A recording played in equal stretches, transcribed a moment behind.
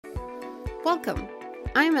Welcome.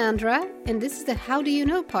 I'm Andra, and this is the How Do You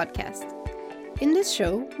Know podcast. In this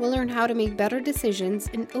show, we'll learn how to make better decisions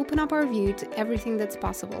and open up our view to everything that's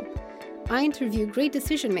possible. I interview great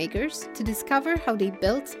decision makers to discover how they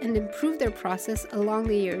built and improved their process along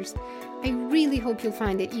the years. I really hope you'll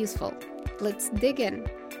find it useful. Let's dig in.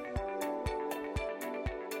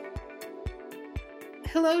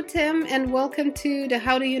 Hello, Tim, and welcome to the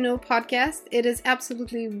How Do You Know podcast. It is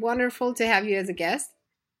absolutely wonderful to have you as a guest.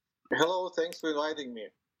 Hello, thanks for inviting me.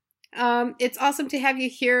 It's awesome to have you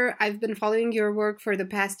here. I've been following your work for the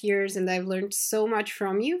past years and I've learned so much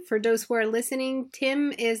from you. For those who are listening,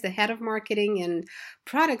 Tim is the head of marketing and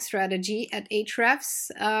product strategy at Ahrefs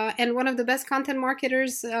and one of the best content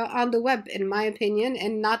marketers on the web, in my opinion,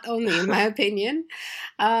 and not only in my opinion.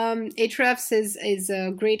 Ahrefs is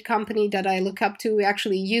a great company that I look up to. We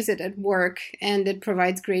actually use it at work and it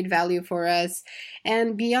provides great value for us.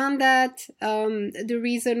 And beyond that, the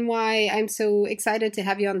reason why I'm so excited to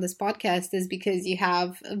have you on this podcast is because you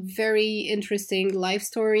have a very interesting life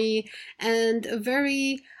story and a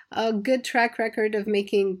very good track record of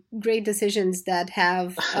making great decisions that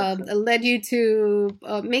have led you to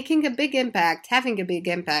making a big impact, having a big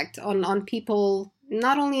impact on people,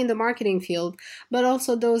 not only in the marketing field, but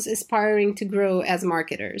also those aspiring to grow as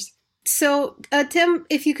marketers. So, Tim,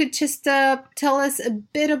 if you could just tell us a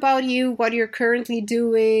bit about you, what you're currently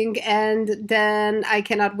doing, and then I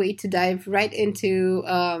cannot wait to dive right into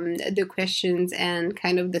the questions and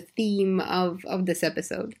kind of the theme of this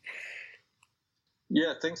episode.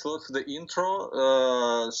 Yeah, thanks a lot for the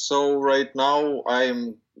intro. So right now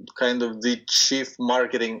I'm kind of the chief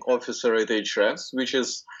marketing officer at Ahrefs, which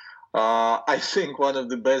is, I think, one of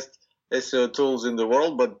the best SEO tools in the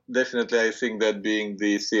world, but definitely I think that being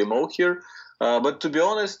the CMO here. But to be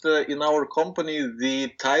honest, in our company,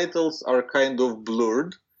 the titles are kind of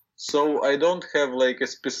blurred. So I don't have like a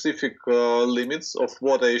specific limits of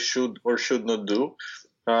what I should or should not do.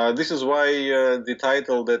 This is why the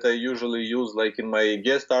title that I usually use, like in my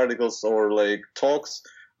guest articles or like talks,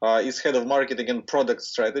 is head of marketing and product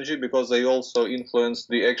strategy, because I also influence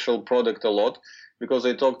the actual product a lot, because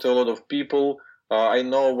I talk to a lot of people. I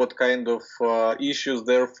know what kind of issues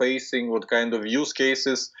they're facing, what kind of use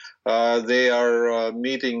cases they are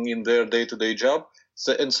meeting in their day-to-day job.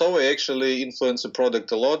 So I actually influence the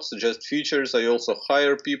product a lot, suggest features. I also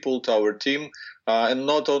hire people to our team, and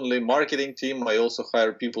not only marketing team, I also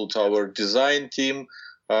hire people to our design team,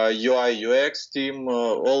 UI, UX team,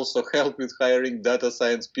 also help with hiring data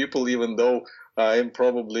science people, even though I'm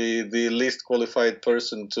probably the least qualified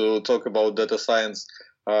person to talk about data science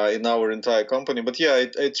in our entire company. But yeah,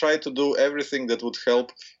 I try to do everything that would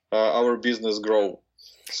help our business grow.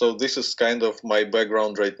 So this is kind of my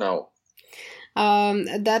background right now.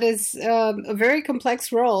 That is a very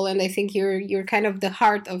complex role, and I think you're kind of the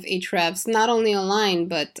heart of Ahrefs, not only online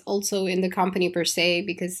but also in the company per se.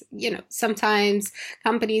 Because sometimes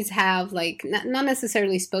companies have like not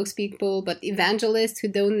necessarily spokespeople, but evangelists who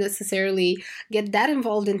don't necessarily get that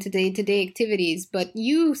involved into day-to-day activities. But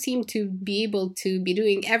you seem to be able to be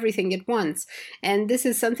doing everything at once, and this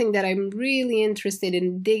is something that I'm really interested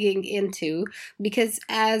in digging into, because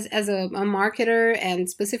as a marketer and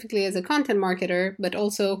specifically as a content marketer, but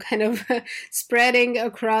also kind of spreading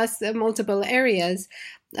across multiple areas,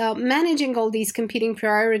 managing all these competing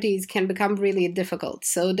priorities can become really difficult.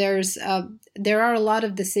 So there are a lot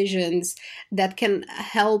of decisions that can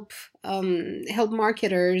help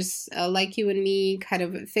marketers like you and me kind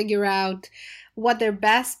of figure out what their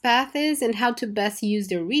best path is and how to best use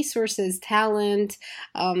their resources, talent,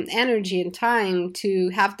 energy, and time to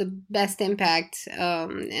have the best impact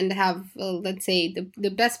and have, let's say, the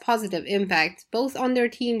best positive impact both on their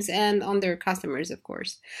teams and on their customers, of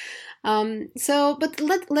course. But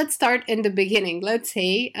let's start in the beginning. Let's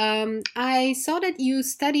say I saw that you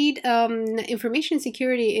studied information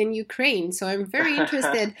security in Ukraine, so I'm very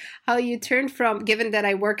interested how you turned from, given that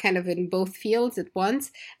I work kind of in both fields at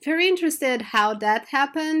once, very interested how that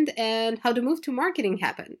happened and how the move to marketing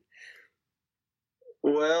happened.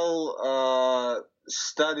 Well,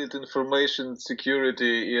 studied information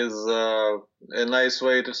security is a nice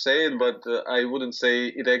way to say it, but I wouldn't say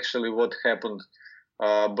it actually what happened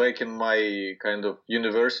back in my kind of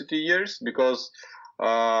university years, because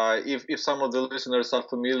if some of the listeners are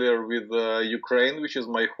familiar with Ukraine, which is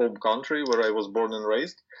my home country where I was born and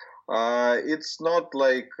raised, it's not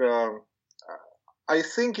like I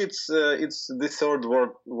think it's the third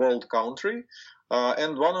world country,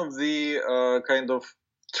 and one of the kind of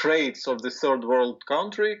traits of the third world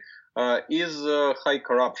country is high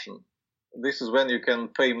corruption. This is when you can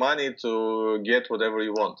pay money to get whatever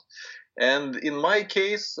you want. And in my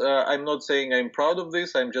case, I'm not saying I'm proud of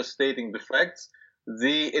this, I'm just stating the facts.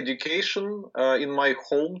 The education in my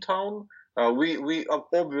hometown, we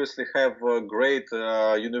obviously have great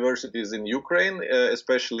universities in Ukraine,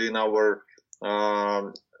 especially in our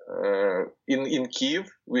in Kiev,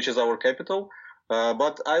 which is our capital.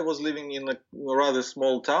 But I was living in a rather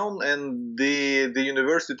small town, and the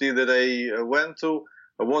university that I went to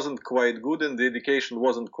wasn't quite good, and the education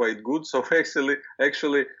wasn't quite good. So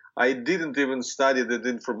actually, I didn't even study the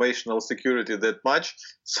informational security that much.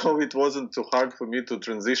 So it wasn't too hard for me to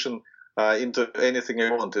transition into anything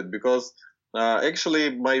I wanted, because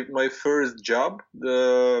actually my first job,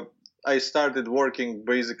 I started working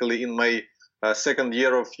basically in my second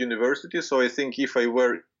year of university. So I think if I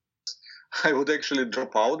were, I would actually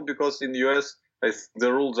drop out, because in US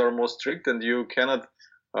the rules are more strict and you cannot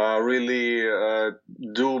really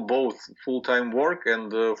do both full-time work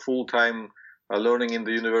and full-time learning in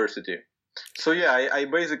the university. So yeah, I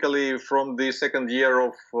basically, from the second year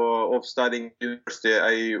of studying university,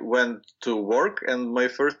 I went to work, and my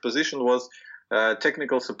first position was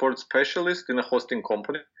technical support specialist in a hosting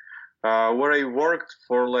company, where I worked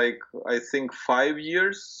for like, I think 5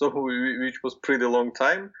 years, so which was pretty long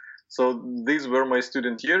time. So these were my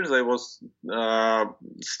student years. I was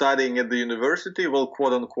studying at the university, well,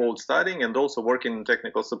 quote unquote studying, and also working in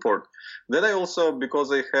technical support. Then I also,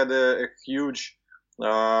 because I had a huge,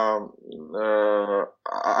 I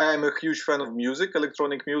am a huge fan of music,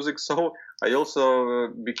 electronic music. So I also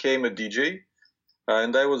became a DJ,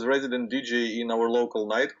 and I was resident DJ in our local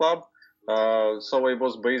nightclub. So I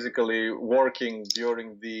was basically working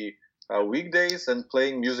during the weekdays and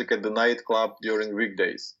playing music at the nightclub during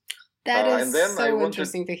weekdays. That is and then so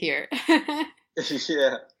interesting to hear.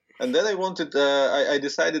 Yeah. And then I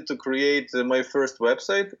decided to create my first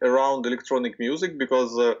website around electronic music,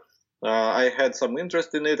 because I had some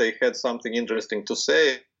interest in it. I had something interesting to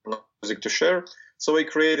say, music to share. So I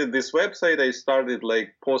created this website. I started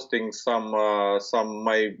like posting some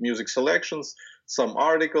my music selections, some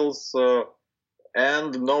articles,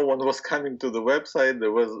 and no one was coming to the website.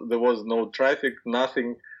 There was no traffic,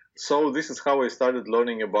 nothing. So this is how I started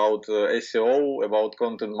learning about SEO, about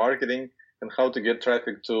content marketing, and how to get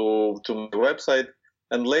traffic to my website.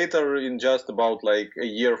 And later, in just about like a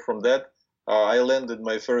year from that, I landed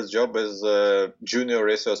my first job as a junior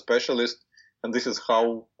SEO specialist. And this is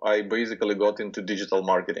how I basically got into digital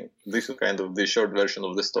marketing. This is kind of the short version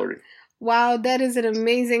of the story. Wow, that is an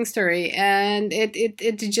amazing story, and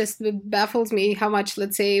it just baffles me how much,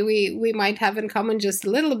 let's say, we might have in common just a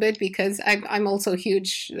little bit, because I'm also a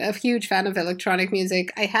huge fan of electronic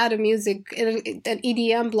music. I had an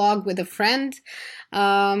EDM blog with a friend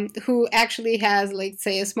who actually has, like,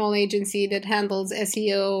 say, a small agency that handles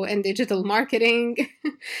SEO and digital marketing.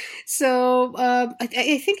 So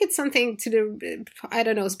I think it's something to the, I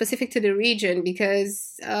don't know, specific to the region,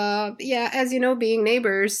 because yeah, as you know, being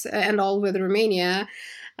neighbors and all with Romania,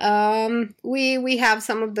 we have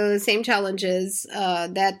some of the same challenges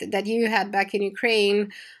that you had back in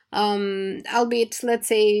Ukraine, albeit, let's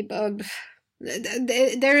say,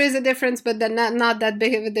 there is a difference, but then not that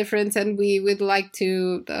big of a difference, and we would like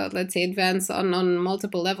to let's say advance on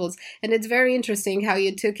multiple levels. And it's very interesting how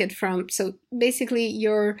you took it from, so basically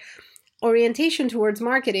your orientation towards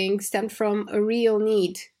marketing stemmed from a real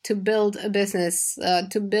need to build a business,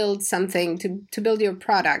 to build something, to build your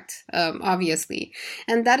product, obviously.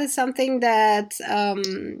 And that is something that,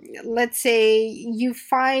 let's say, you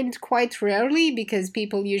find quite rarely, because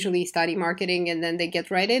people usually study marketing and then they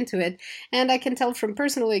get right into it. And I can tell from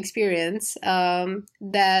personal experience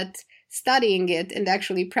that studying it and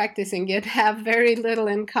actually practicing it have very little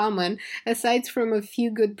in common, aside from a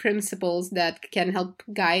few good principles that can help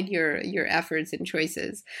guide your efforts and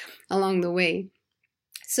choices along the way.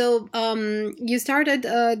 So you started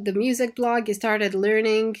the music blog, you started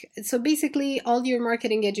learning. So basically all your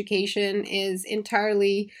marketing education is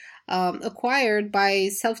entirely acquired by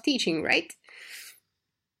self-teaching, right?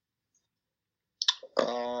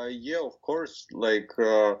 Yeah, of course. Like,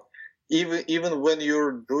 even when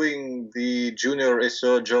you're doing the junior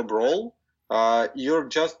SEO job role, you're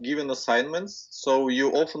just given assignments, so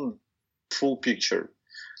you often full picture.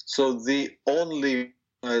 So the only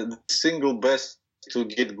single best to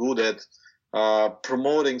get good at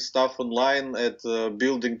promoting stuff online, at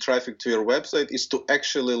building traffic to your website, is to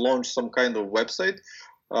actually launch some kind of website,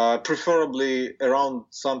 preferably around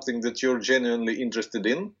something that you're genuinely interested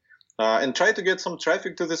in, and try to get some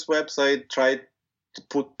traffic to this website, try to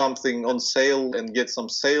put something on sale and get some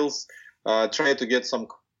sales, try to get some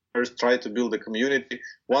customers, try to build a community.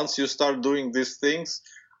 Once you start doing these things,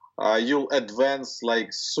 you'll advance like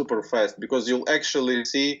super fast, because you'll actually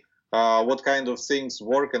see what kind of things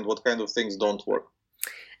work and what kind of things don't work.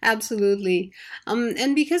 Absolutely.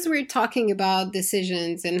 And because we're talking about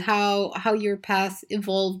decisions and how your path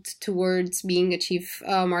evolved towards being a chief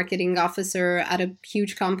marketing officer at a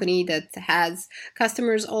huge company that has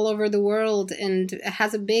customers all over the world and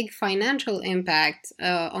has a big financial impact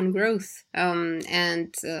on growth on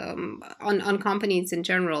companies in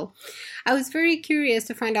general, I was very curious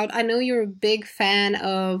to find out. I know you're a big fan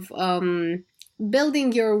of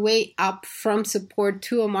building your way up from support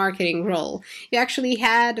to a marketing role. You actually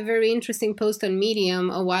had a very interesting post on Medium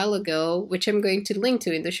a while ago, which I'm going to link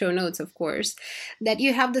to in the show notes, of course, that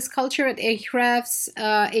you have this culture at Ahrefs,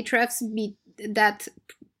 that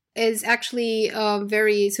is actually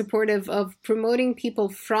very supportive of promoting people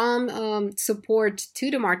from support to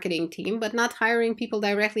the marketing team, but not hiring people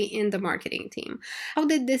directly in the marketing team. How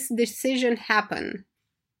did this decision happen?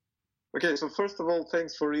 Okay, so first of all,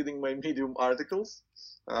 thanks for reading my Medium articles.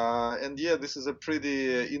 And yeah, this is a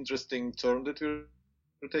pretty interesting turn that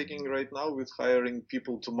we're taking right now with hiring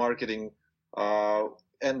people to marketing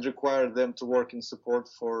and require them to work in support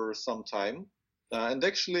for some time. And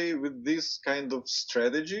actually, with this kind of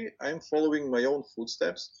strategy, I'm following my own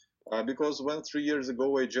footsteps because when 3 years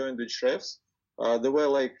ago I joined Ahrefs, there were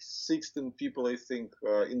like 16 people, I think,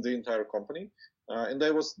 in the entire company. And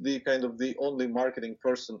I was the only marketing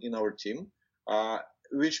person in our team,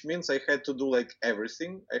 which means I had to do like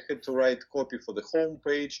everything. I had to write copy for the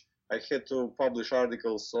homepage. I had to publish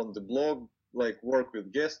articles on the blog, like work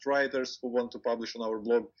with guest writers who want to publish on our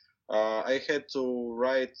blog. I had to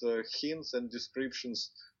write hints and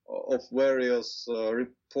descriptions of various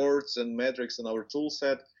reports and metrics in our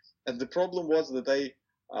toolset. And the problem was that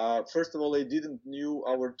first of all, I didn't knew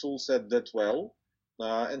our toolset that well.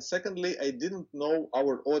 And secondly, I didn't know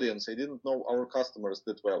our audience. I didn't know our customers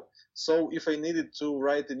that well. So if I needed to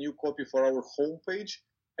write a new copy for our homepage,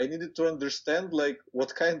 I needed to understand like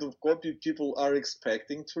what kind of copy people are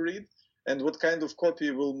expecting to read and what kind of copy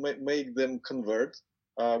will make them convert,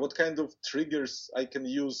 what kind of triggers I can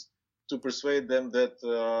use to persuade them that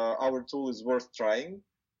our tool is worth trying.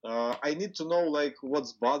 I need to know like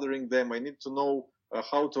what's bothering them. I need to know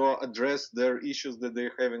how to address their issues that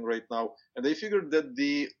they're having right now. And I figured that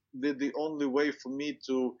the only way for me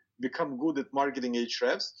to become good at marketing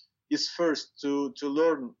Ahrefs is first to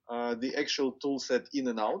learn the actual tool set in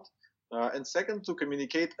and out, and second to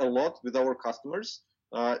communicate a lot with our customers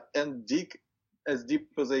and dig as deep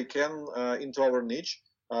as I can into our niche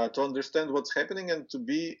to understand what's happening and to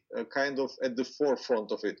be kind of at the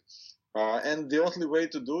forefront of it. And the only way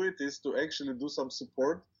to do it is to actually do some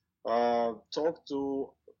support, talk to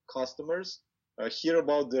customers, hear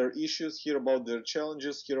about their issues, hear about their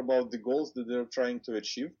challenges, hear about the goals that they're trying to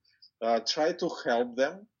achieve, try to help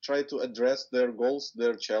them, try to address their goals,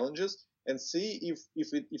 their challenges, and see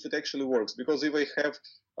if it actually works. Because if I have,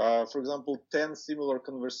 for example, 10 similar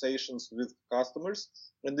conversations with customers,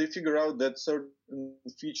 and they figure out that certain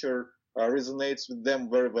feature resonates with them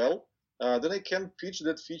very well, then I can pitch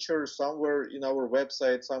that feature somewhere in our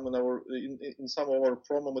website, in some of our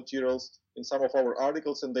promo materials, in some of our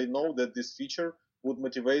articles, and they know that this feature would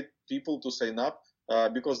motivate people to sign up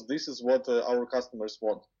because this is what our customers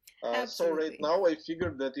want. So right now, I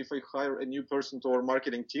figured that if I hire a new person to our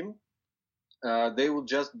marketing team, they would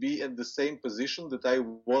just be at the same position that I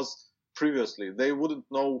was previously. They wouldn't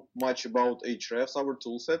know much about Ahrefs, our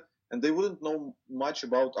toolset, and they wouldn't know much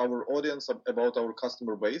about our audience, about our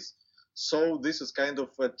customer base. So this is kind of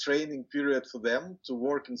a training period for them to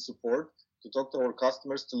work in support, to talk to our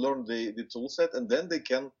customers, to learn the tool set, and then they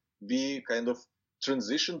can be kind of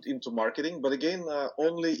transitioned into marketing. But again,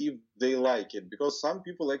 only if they like it, because some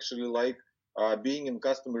people actually like being in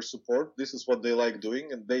customer support. This is what they like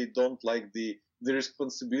doing, and they don't like the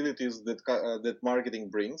responsibilities that marketing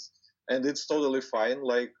brings. And it's totally fine.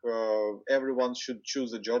 Like everyone should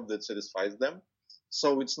choose a job that satisfies them.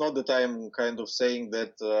 So it's not that I'm kind of saying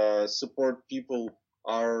that support people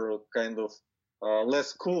are kind of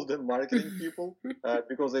less cool than marketing people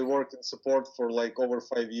because I worked in support for like over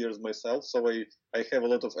 5 years myself. So I have a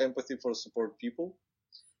lot of empathy for support people.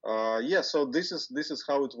 So this is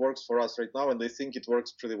how it works for us right now, and I think it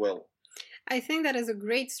works pretty well. I think that is a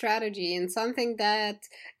great strategy and something that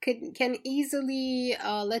can easily,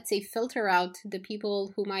 let's say, filter out the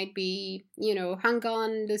people who might be, hung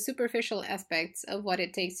on the superficial aspects of what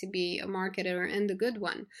it takes to be a marketer and a good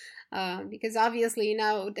one. Because obviously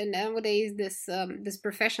nowadays this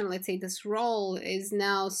profession, let's say this role, is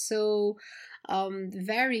now so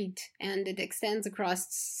varied, and it extends across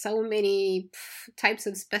so many types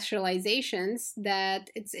of specializations that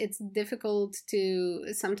it's difficult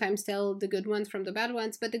to sometimes tell the good ones from the bad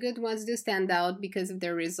ones. But the good ones do stand out because of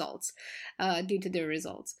their results, due to their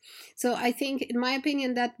results. So I think, in my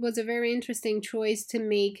opinion, that was a very interesting choice to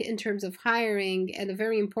make in terms of hiring, and a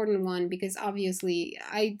very important one, because obviously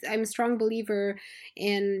I'm a strong believer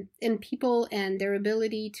in people and their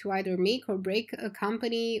ability to either make or break a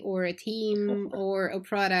company or a team or a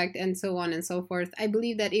product, and so on and so forth. I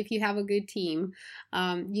believe that if you have a good team,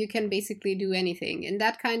 you can basically do anything, and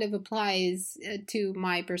that kind of applies to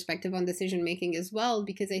my perspective on decision making as well,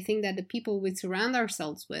 because I think that the people we surround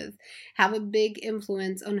ourselves with have a big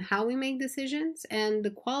influence on how we make decisions and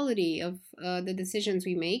the quality of the decisions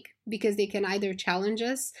we make, because they can either challenge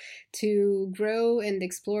us to grow and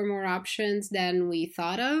explore more options than we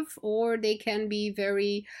thought of, or they can be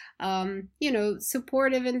very,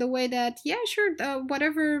 supportive in the way that, yeah, sure,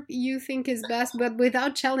 whatever you think is best, but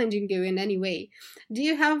without challenging you in any way. Do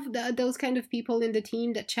you have those kind of people in the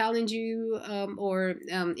team that challenge you, or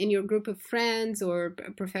in your group of friends or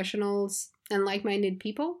professionals and like-minded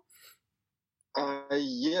people?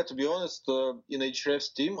 Yeah, to be honest, in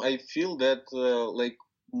HRF's team, I feel that like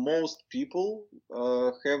most people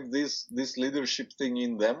have this leadership thing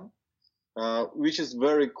in them, which is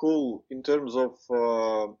very cool in terms of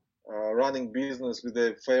running business with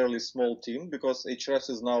a fairly small team, because HRS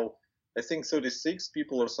is now, I think, 36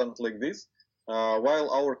 people or something like this. While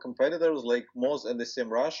our competitors like Moz and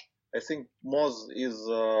SEMrush, I think Moz is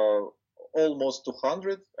almost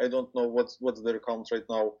 200. I don't know what's their count right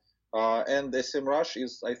now, and SEMrush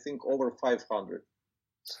is, I think, over 500.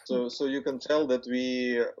 So you can tell that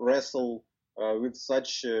we wrestle with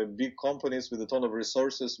such big companies with a ton of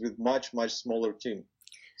resources with much smaller team.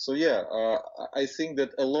 So yeah, I think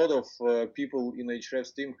that a lot of people in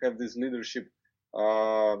HRF's team have this leadership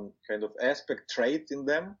kind of aspect trait in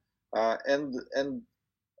them, and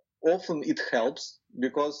often it helps,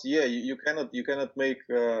 because yeah, you cannot make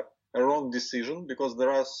a wrong decision, because there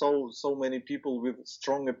are so many people with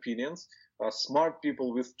strong opinions, smart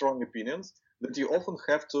people with strong opinions, that you often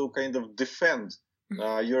have to kind of defend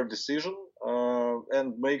your decision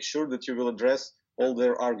and make sure that you will address all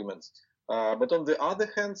their arguments. But on the other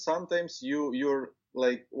hand, sometimes you're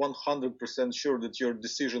like 100% sure that your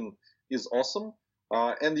decision is awesome,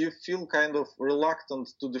 and you feel kind of reluctant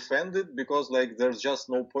to defend it, because like there's just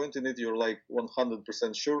no point in it. You're like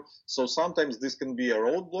 100% sure. So sometimes this can be a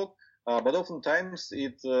roadblock, but oftentimes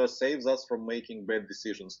it saves us from making bad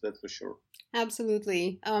decisions. That's for sure.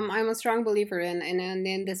 Absolutely. I'm a strong believer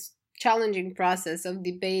in this challenging process of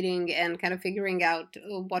debating and kind of figuring out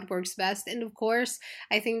what works best. And of course,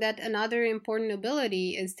 I think that another important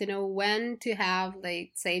ability is to know when to have,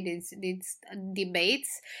 like, say, these debates,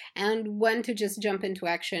 and when to just jump into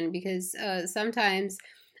action, because sometimes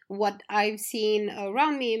what I've seen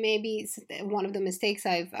around me, maybe one of the mistakes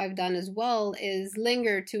I've done as well, is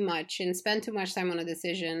linger too much and spend too much time on a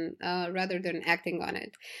decision rather than acting on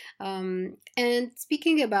it. And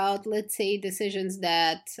speaking about, let's say, decisions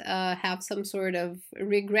that have some sort of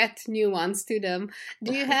regret nuance to them,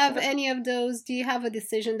 do you have any of those? Do you have a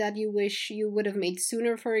decision that you wish you would have made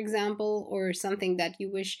sooner, for example, or something that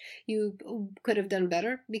you wish you could have done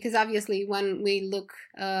better? Because obviously, when we look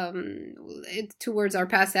towards our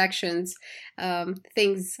past actions,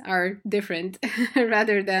 things are different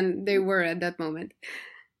rather than they were at that moment.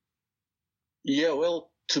 Yeah, well,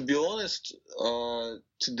 to be honest,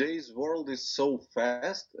 today's world is so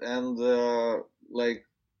fast, and like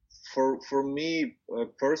for me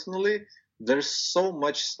personally, there's so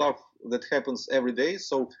much stuff that happens every day.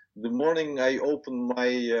 So the morning I open my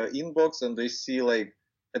inbox and I see like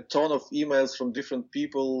a ton of emails from different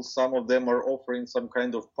people. Some of them are offering some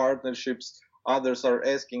kind of partnerships. Others are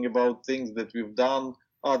asking about things that we've done.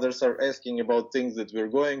 Others are asking about things that we're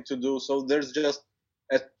going to do. So there's just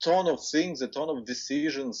a ton of things, a ton of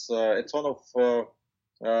decisions, a ton of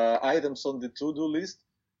items on the to-do list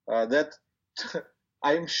that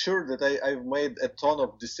I'm sure that I've made a ton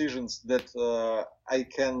of decisions that I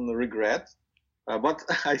can regret. But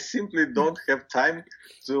I simply don't have time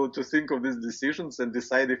to think of these decisions and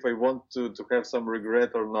decide if I want to have some regret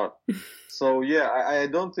or not. So yeah, I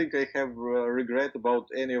don't think I have regret about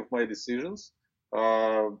any of my decisions.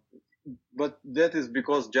 Uh, but that is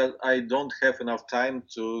because just I don't have enough time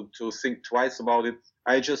to think twice about it.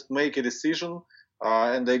 I just make a decision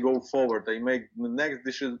and I go forward. I make the next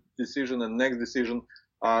decision and next decision.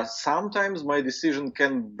 Sometimes my decision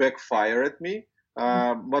can backfire at me,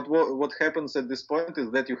 But what happens at this point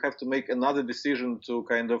is that you have to make another decision to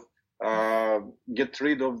kind of get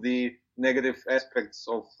rid of the negative aspects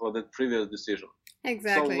of the previous decision. So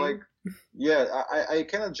Exactly. like, yeah, I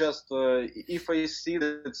cannot just, if I see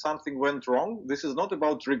that something went wrong, this is not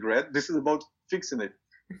about regret, this is about fixing it.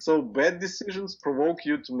 So bad decisions provoke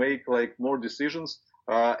you to make like more decisions.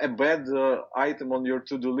 A bad item on your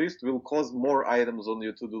to-do list will cause more items on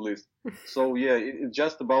your to-do list. So yeah, it's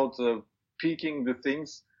just about picking the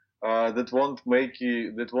things that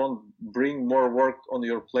won't bring more work on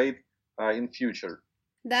your plate in future.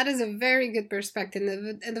 That is a very good perspective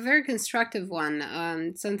and a very constructive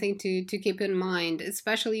one. Something to keep in mind,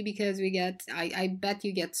 especially because I bet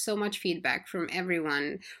you get so much feedback from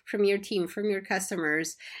everyone, from your team, from your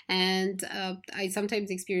customers. And I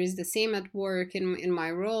sometimes experience the same at work in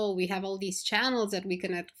my role. We have all these channels that we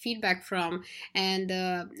can get feedback from. And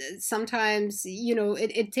sometimes,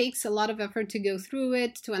 it takes a lot of effort to go through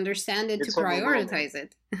it, to understand it, to It's overwhelming. prioritize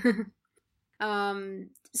it.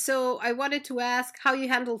 So I wanted to ask how you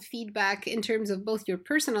handle feedback in terms of both your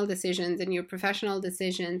personal decisions and your professional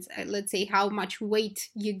decisions. Let's say how much weight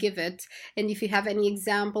you give it, and if you have any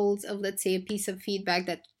examples of, let's say, a piece of feedback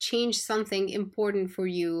that changed something important for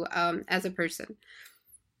you as a person.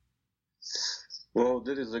 Well,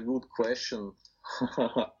 that is a good question,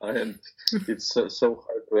 and it's so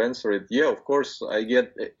hard to answer it. Yeah, of course, I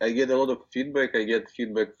get a lot of feedback. I get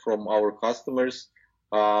feedback from our customers,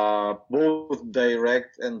 both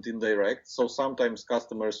direct and indirect. So sometimes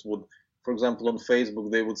customers would, for example, on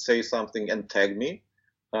Facebook, they would say something and tag me.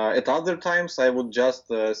 At other times, I would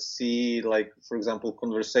just see, like, for example,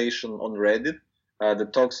 conversation on Reddit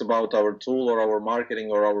that talks about our tool or our marketing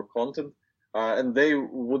or our content, and they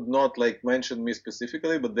would not like mention me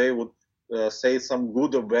specifically, but they would say some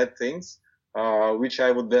good or bad things, which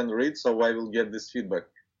I would then read. So I will get this feedback.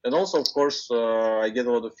 And also, of course, I get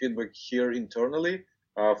a lot of feedback here internally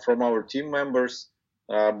from our team members,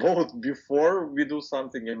 both before we do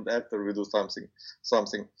something and after we do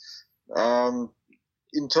something. Um,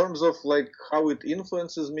 in terms of like how it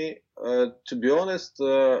influences me, to be honest,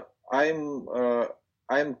 I'm uh,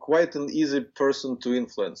 I'm quite an easy person to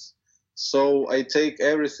influence. So I take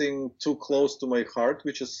everything too close to my heart,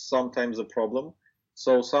 which is sometimes a problem.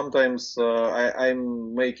 So sometimes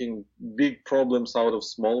I'm making big problems out of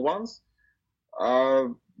small ones.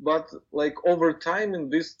 But like over time in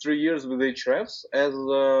these 3 years with Hrefs, as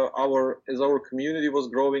our community was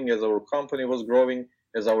growing, as our company was growing,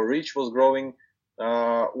 as our reach was growing,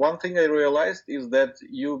 one thing I realized is that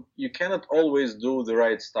you cannot always do the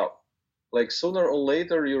right stuff. Like sooner or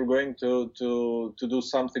later, you're going to do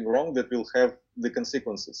something wrong that will have the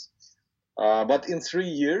consequences. But in 3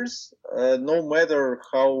 years, no matter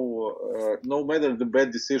the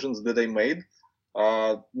bad decisions that I made,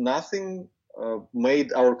 nothing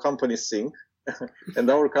made our company sink, and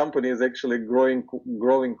our company is actually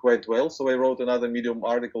growing quite well. So I wrote another Medium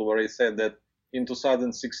article where I said that in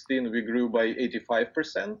 2016 we grew by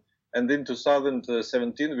 85%, and in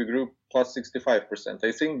 2017 we grew plus 65%.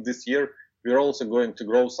 I think this year we're also going to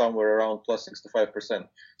grow somewhere around plus 65%.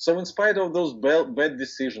 So in spite of those bad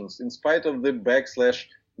decisions, in spite of the backslash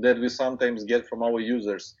that we sometimes get from our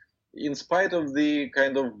users, in spite of the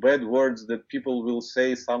kind of bad words that people will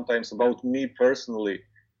say sometimes about me personally,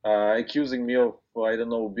 accusing me of, I don't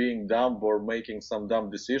know, being dumb or making some dumb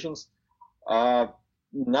decisions, uh,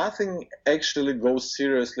 nothing actually goes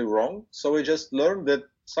seriously wrong. So I just learned that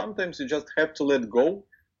sometimes you just have to let go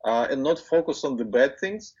and not focus on the bad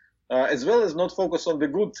things, as well as not focus on the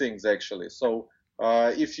good things, actually. So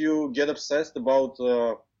if you get obsessed about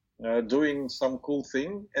doing some cool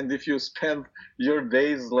thing, and if you spend your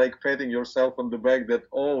days like patting yourself on the back that,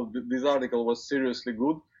 oh, this article was seriously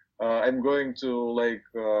good, I'm going to like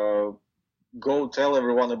go tell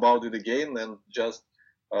everyone about it again and just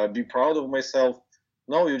be proud of myself.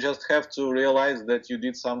 No, you just have to realize that you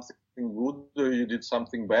did something good or you did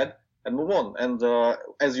something bad and move on. And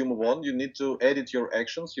as you move on, you need to edit your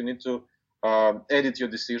actions, you need to edit your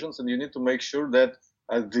decisions, and you need to make sure that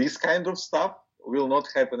this kind of stuff will not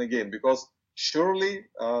happen again, because surely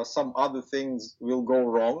some other things will go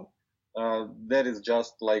wrong. That is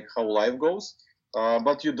just like how life goes.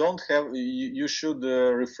 But you should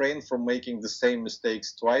refrain from making the same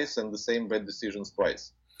mistakes twice and the same bad decisions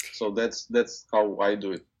twice. So that's how I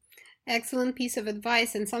do it. Excellent piece of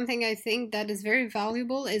advice, and something I think that is very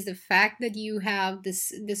valuable is the fact that you have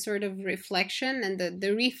this sort of reflection and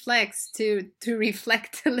the reflex to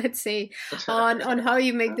reflect, let's say, on how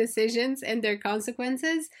you make decisions and their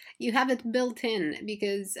consequences. You have it built in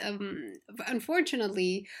because,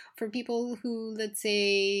 unfortunately, for people who, let's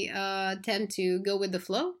say, tend to go with the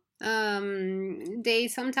flow, they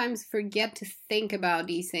sometimes forget to think about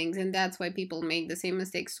these things, and that's why people make the same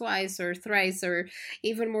mistakes twice or thrice or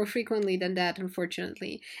even more frequently than that,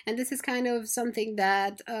 unfortunately. And this is kind of something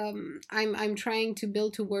that I'm trying to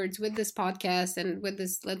build towards with this podcast and with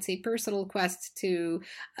this, let's say, personal quest to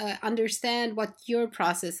understand what your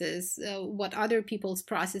process is, what other people's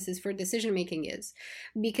processes for decision making is.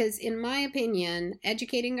 Because, in my opinion,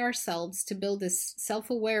 educating ourselves to build this self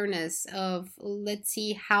awareness of, let's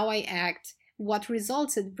see how I act, what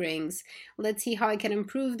results it brings, let's see how I can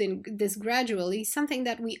improve this gradually, something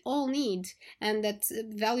that we all need, and that's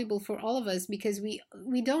valuable for all of us, because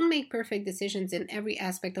we don't make perfect decisions in every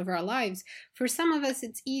aspect of our lives. For some of us,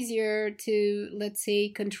 it's easier to, let's say,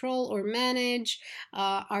 control or manage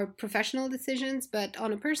our professional decisions, but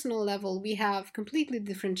on a personal level, we have completely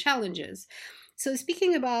different challenges. So,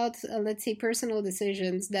 speaking about, let's say, personal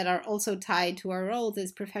decisions that are also tied to our roles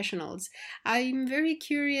as professionals, I'm very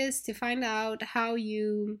curious to find out how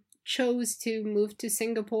you chose to move to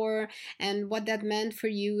Singapore and what that meant for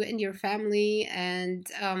you and your family, and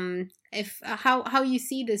if how you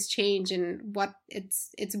see this change and what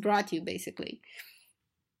it's brought you, basically.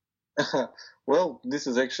 Well, this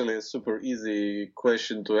is actually a super easy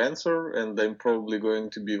question to answer, and I'm probably going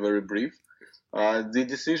to be very brief. The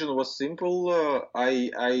decision was simple. I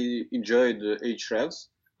enjoyed Hrefs.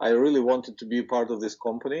 I really wanted to be part of this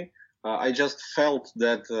company. I just felt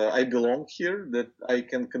that I belong here, that I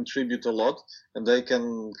can contribute a lot, and I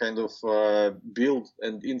can kind of build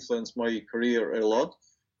and influence my career a lot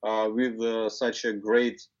with such a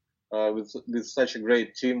great with such a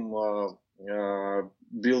great team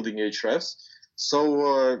building Hrefs.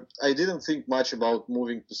 So I didn't think much about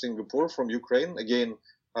moving to Singapore from Ukraine. Again,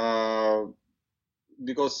 uh,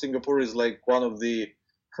 because Singapore is like one of the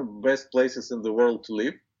best places in the world to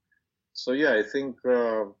live. So yeah, I think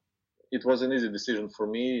it was an easy decision for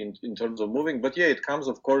me in terms of moving. But yeah, it comes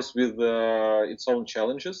of course with its own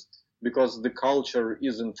challenges because the culture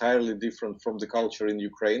is entirely different from the culture in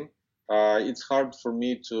Ukraine. It's hard for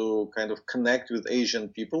me to kind of connect with Asian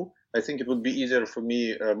people. I think it would be easier for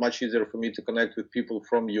me, much easier for me to connect with people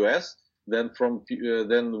from US than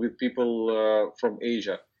with people from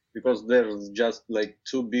Asia because there's just like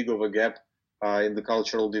too big of a gap in the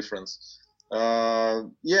cultural difference.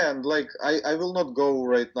 Yeah, and like I will not go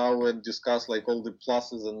right now and discuss like all the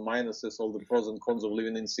pluses and minuses, all the pros and cons of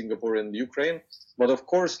living in Singapore and Ukraine. But of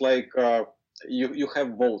course, like you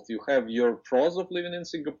have both. You have your pros of living in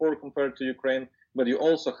Singapore compared to Ukraine, but you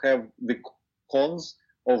also have the cons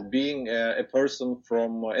of being a person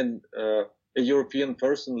from a European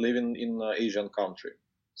person living in an Asian country.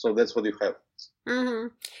 So that's what you have. Mm-hmm.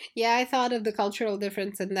 Yeah, I thought of the cultural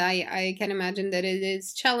difference, and I can imagine that it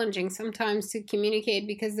is challenging sometimes to communicate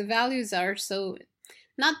because the values are so,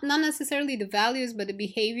 not necessarily the values, but the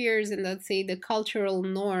behaviors and, let's say, the cultural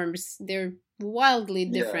norms, they're wildly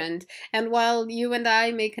Yeah. different. And while you and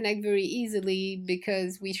I may connect very easily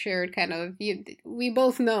because we shared kind of, we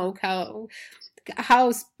both know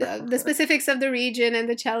how the specifics of the region and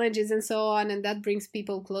the challenges and so on, and that brings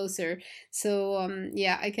people closer. So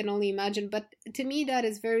yeah, I can only imagine. But to me, that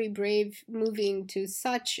is very brave, moving to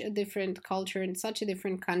such a different culture and such a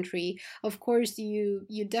different country. Of course,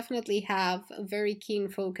 you definitely have a very keen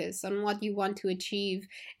focus on what you want to achieve,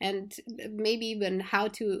 and maybe even how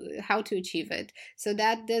to achieve it. So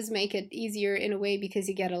that does make it easier in a way, because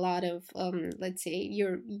you get a lot of, let's say,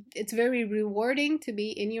 it's very rewarding to be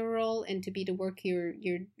in your role and to be the work you're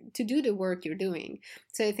to do the work you're doing.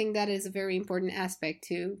 So I think that is a very important aspect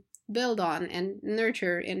to build on and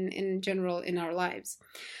nurture in general in our lives.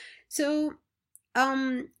 So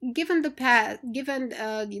given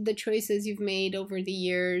the choices you've made over the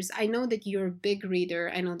years, I know that you're a big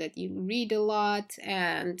reader. I know that you read a lot,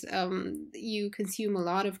 and you consume a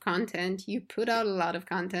lot of content. You put out a lot of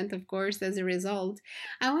content, of course, as a result.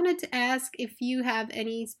 I wanted to ask if you have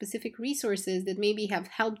any specific resources that maybe have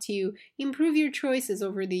helped you improve your choices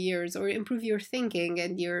over the years, or improve your thinking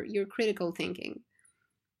and your critical thinking.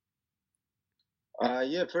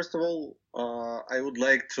 Yeah, first of all, I would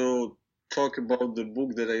like to talk about the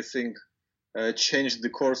book that I think changed the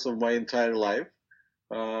course of my entire life.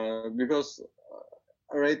 Because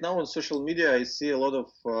right now on social media, I see a lot of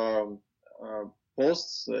uh,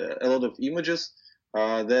 posts, a lot of images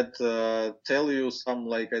that tell you some,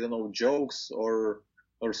 like, I don't know, jokes or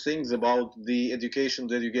things about the education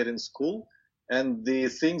that you get in school and the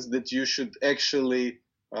things that you should actually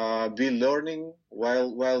be learning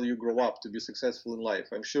while you grow up to be successful in life.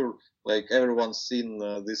 I'm sure like everyone's seen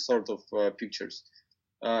this sort of pictures.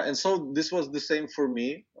 And so this was the same for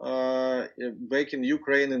me. Back in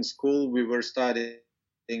Ukraine in school, we were studying,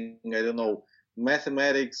 I don't know,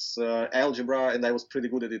 mathematics, algebra, and I was pretty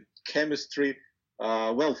good at it. Chemistry,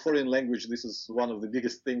 foreign language. This is one of the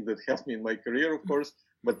biggest things that helped me in my career, of course,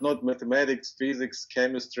 but not mathematics, physics,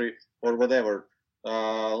 chemistry, or whatever.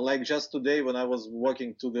 Like just today, when I was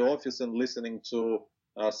walking to the office and listening to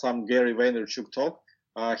some Gary Vaynerchuk talk,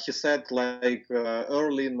 he said,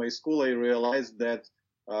 early in my school, I realized that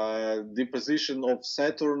the position of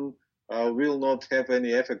Saturn will not have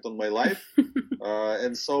any effect on my life.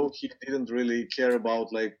 And so he didn't really care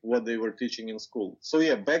about like what they were teaching in school. So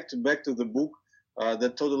yeah, back to the book.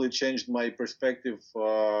 That totally changed my perspective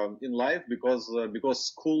in life because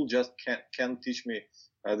school just can't teach me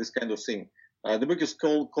this kind of thing. The book is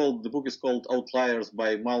called Outliers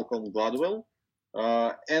by Malcolm Gladwell,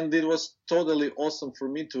 and it was totally awesome for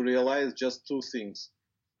me to realize just two things.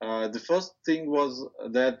 The first thing was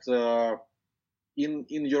that in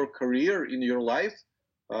your career, in your life,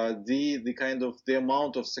 the kind of the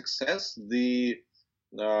amount of success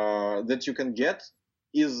that you can get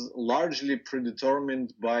is largely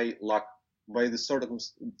predetermined by luck, by the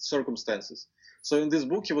circumstances. So in this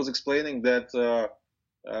book, he was explaining that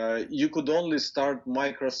you could only start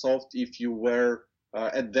Microsoft if you were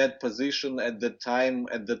at that position, at that time,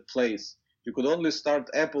 at that place. You could only start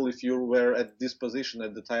Apple if you were at this position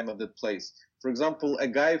at the time, at that place. For example, a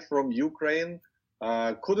guy from Ukraine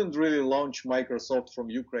couldn't really launch Microsoft from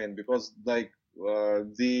Ukraine because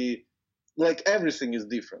everything is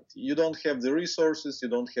different. You don't have the resources, you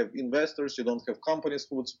don't have investors, you don't have companies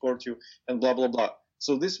who would support you, and blah blah blah.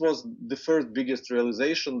 So this was the first biggest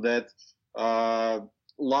realization that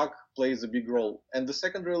luck plays a big role. And the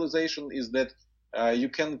second realization is that you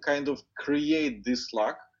can kind of create this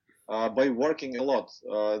luck by working a lot.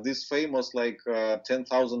 This famous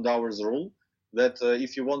 $10,000 rule, that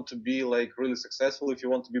if you want to be like really successful, if you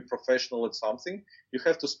want to be professional at something, you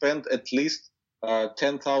have to spend at least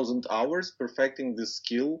 10,000 hours perfecting this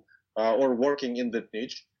skill or working in that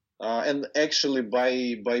niche. And actually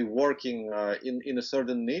by working in a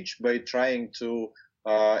certain niche, by trying to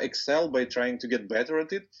excel, by trying to get better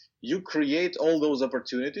at it, you create all those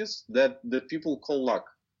opportunities that people call luck.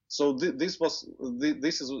 So this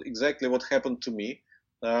is exactly what happened to me.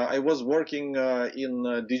 I was working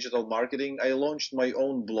in digital marketing. I launched my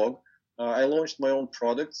own blog. I launched my own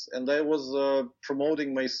products, and I was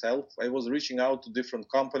promoting myself. I was reaching out to different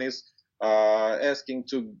companies, asking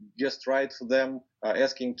to guest write for them,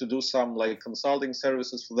 asking to do some like consulting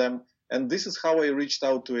services for them. And this is how I reached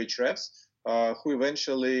out to Ahrefs, who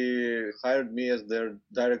eventually hired me as their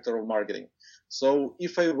director of marketing. So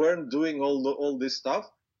if I weren't doing all this stuff,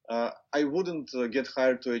 I wouldn't get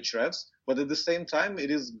hired to Ahrefs. But at the same time,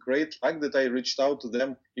 it is great luck that I reached out to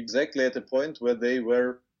them exactly at a point where they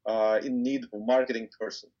were in need of a marketing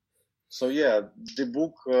person. So yeah, the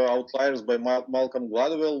book Outliers by Malcolm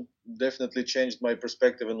Gladwell definitely changed my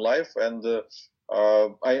perspective in life, and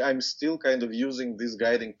I'm still kind of using these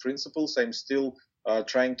guiding principles. I'm still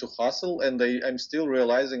trying to hustle, and I'm still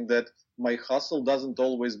realizing that my hustle doesn't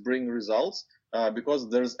always bring results because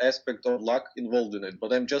there's aspect of luck involved in it.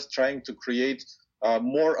 But I'm just trying to create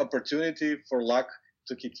more opportunity for luck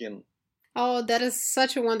to kick in. Oh, that is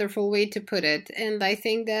such a wonderful way to put it. And I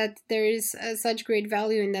think that there is such great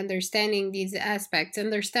value in understanding these aspects,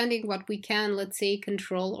 understanding what we can, let's say,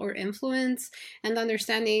 control or influence, and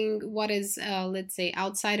understanding what is, let's say,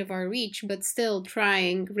 outside of our reach, but still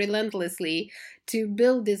trying relentlessly to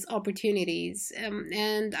build these opportunities.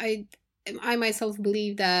 And I myself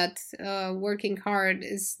believe that working hard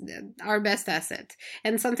is our best asset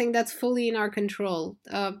and something that's fully in our control.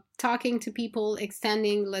 Talking to people,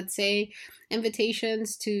 extending, let's say,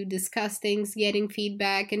 invitations to discuss things, getting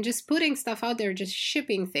feedback, and just putting stuff out there, just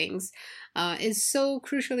shipping things is so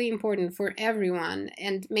crucially important for everyone.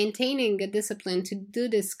 And maintaining a discipline to do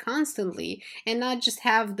this constantly and not just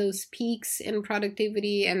have those peaks in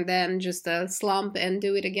productivity and then just a slump and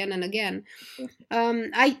do it again and again.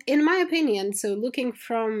 In my opinion, so looking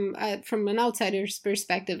from an outsider's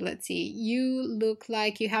perspective, let's see, you look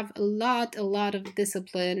like you have a lot of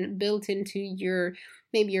discipline built into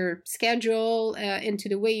maybe your schedule, into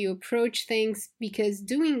the way you approach things, because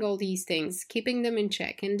doing all these things, keeping them in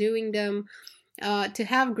check and doing them to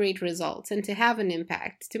have great results and to have an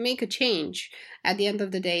impact, to make a change at the end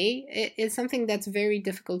of the day, is something that's very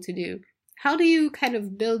difficult to do. How do you kind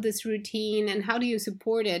of build this routine, and how do you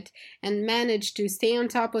support it and manage to stay on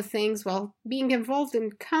top of things while being involved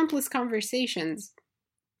in countless conversations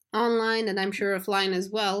online, and I'm sure offline as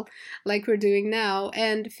well, like we're doing now,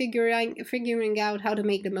 and figuring out how to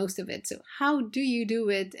make the most of it? So how do you do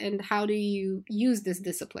it, and how do you use this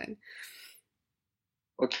discipline?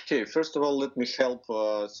 Okay, first of all, let me help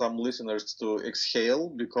some listeners to exhale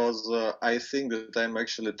because I think that I'm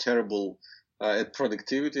actually terrible at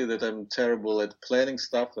productivity, that I'm terrible at planning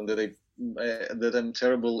stuff, and that I'm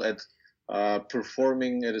terrible at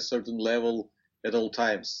performing at a certain level at all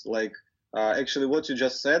times. Like actually, what you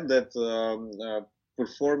just said, that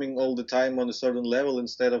performing all the time on a certain level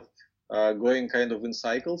instead of going kind of in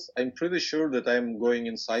cycles. I'm pretty sure that I'm going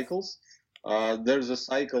in cycles. There's a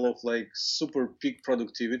cycle of like super peak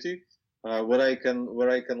productivity where I can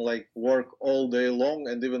like work all day long,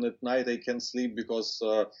 and even at night I can sleep because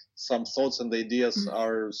some thoughts and ideas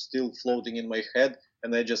are still floating in my head,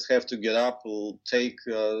 and I just have to get up, take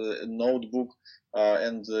a notebook,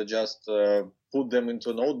 and just put them into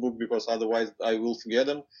a notebook because otherwise I will forget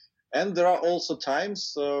them. And there are also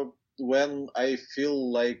times when I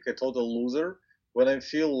feel like a total loser, when I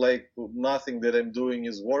feel like nothing that I'm doing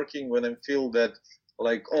is working, when I feel that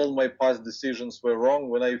like all my past decisions were wrong,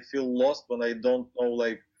 when I feel lost, when I don't know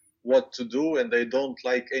like what to do, and I don't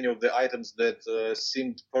like any of the items that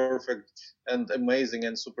seemed perfect and amazing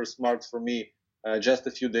and super smart for me just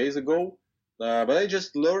a few days ago. But I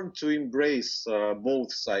just learned to embrace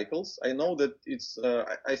both cycles. I know that it's.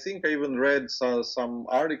 I think I even read some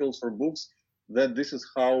articles or books that this is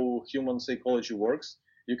how human psychology works.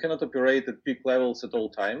 You cannot operate at peak levels at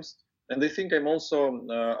all times. And I think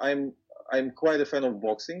I'm quite a fan of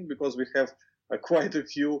boxing because we have quite a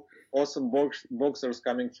few awesome boxers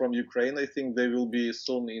coming from Ukraine. I think they will be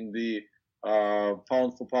soon in the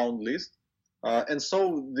pound for pound list. And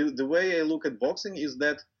so the way I look at boxing is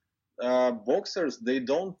that boxers, they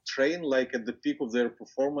don't train like at the peak of their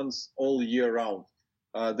performance all year round.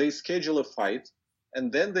 They schedule a fight,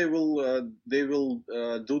 and then they will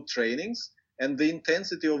do trainings, and the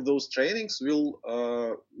intensity of those trainings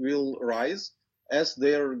will rise as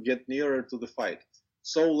they get nearer to the fight.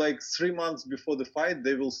 So like 3 months before the fight,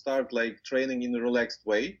 they will start like training in a relaxed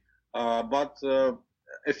way, but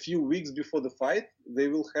a few weeks before the fight, they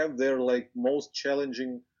will have their like most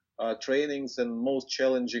challenging trainings and most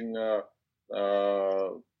challenging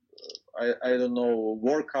I don't know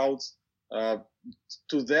workouts uh,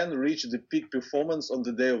 to then reach the peak performance on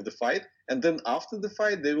the day of the fight, and then after the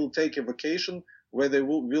fight they will take a vacation where they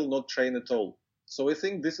will not train at all. So I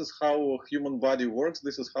think this is how human body works,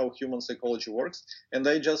 this is how human psychology works, and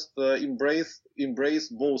I just embrace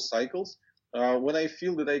both cycles. When I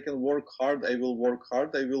feel that I can work hard, I will work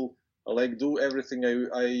hard, I will like do everything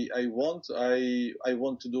I want. I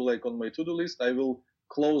want to do like on my to-do list. I will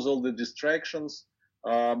close all the distractions.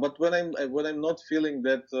 But when I'm not feeling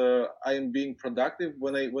that I am being productive,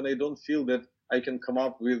 when I don't feel that I can come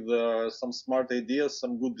up with some smart ideas,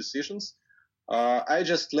 some good decisions, I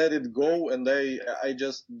just let it go, and I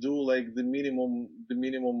just do like the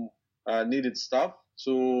minimum needed stuff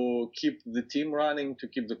to keep the team running, to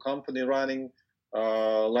keep the company running,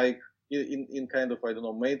 like in kind of, I don't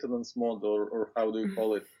know, maintenance mode, or how do you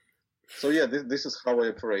call it? So yeah, this is how I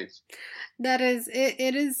operate. That is,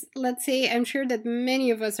 it is, let's say, I'm sure that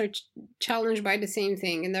many of us are challenged by the same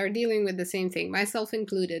thing and are dealing with the same thing, myself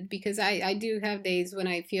included, because I do have days when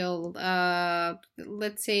I feel,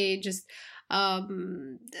 let's say, just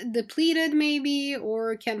depleted maybe,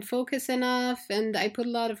 or can't focus enough, and I put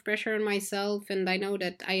a lot of pressure on myself, and I know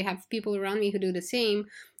that I have people around me who do the same,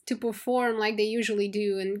 to perform like they usually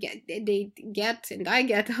do, and I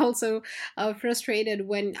get also frustrated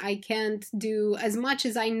when I can't do as much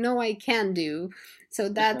as I know I can do. So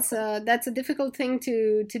that's a difficult thing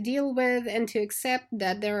to deal with, and to accept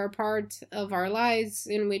that there are parts of our lives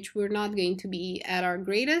in which we're not going to be at our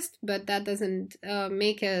greatest, but that doesn't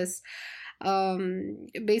make us,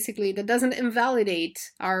 basically, that doesn't invalidate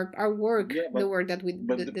our work, Yeah, the work that we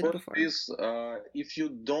but the did point before. is, if you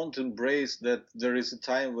don't embrace that there is a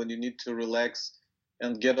time when you need to relax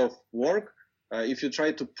and get off work, if you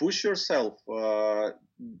try to push yourself,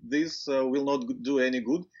 this will not do any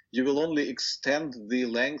good. You will only extend the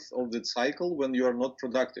length of the cycle when you are not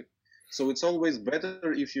productive. So it's always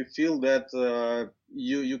better if you feel that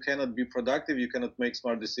you cannot be productive, you cannot make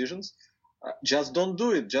smart decisions. Just don't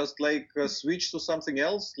do it. Just like switch to something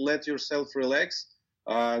else. Let yourself relax.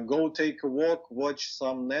 Go take a walk, watch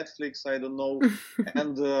some Netflix, I don't know,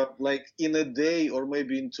 and like in a day or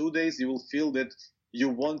maybe in 2 days, you will feel that you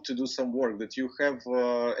want to do some work, that you have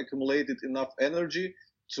accumulated enough energy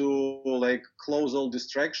to like close all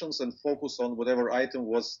distractions and focus on whatever item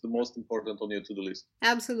was the most important on your to-do list.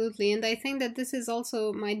 Absolutely. And I think that this is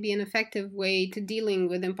also might be an effective way to dealing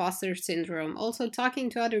with imposter syndrome. Also talking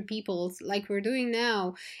to other people like we're doing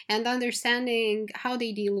now and understanding how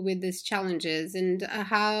they deal with these challenges and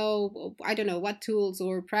how, I don't know, what tools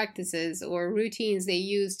or practices or routines they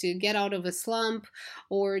use to get out of a slump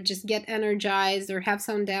or just get energized or have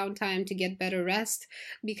some downtime to get better rest,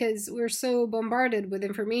 because we're so bombarded with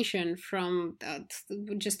information from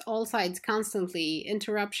just all sides constantly,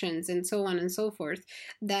 interruptions and so on and so forth,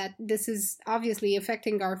 that this is obviously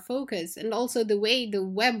affecting our focus and also the way the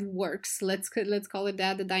web works. Let's call it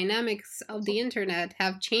that. The dynamics of the internet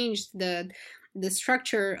have changed the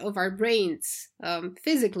structure of our brains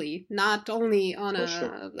physically, not only on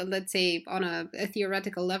let's say on a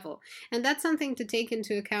theoretical level. And that's something to take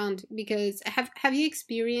into account, because have you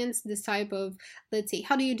experienced this type of, let's say,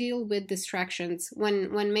 how do you deal with distractions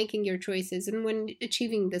when making your choices and when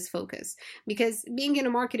achieving this focus? Because being in a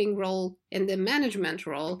marketing role, in the management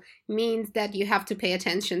role, means that you have to pay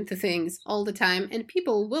attention to things all the time, and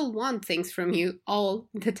people will want things from you all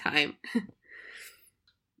the time.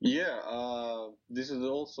 Yeah, this is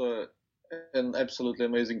also an absolutely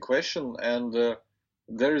amazing question. And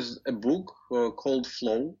there is a book called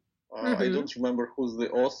Flow. I don't remember who's the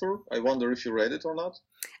author. I wonder if you read it or not.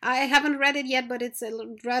 I haven't read it yet, but it's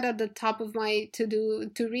right at the top of my to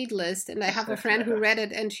read list. And I have a friend who read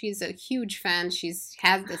it, and she's a huge fan. She's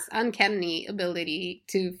has this uncanny ability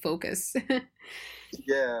to focus.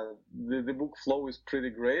 Yeah, the book Flow is pretty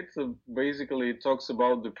great. So basically, it talks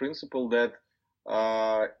about the principle that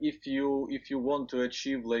if you want to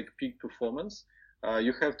achieve like peak performance,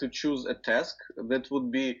 you have to choose a task that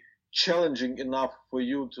would be challenging enough for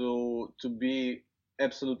you to be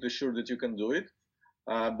absolutely sure that you can do it,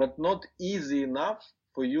 but not easy enough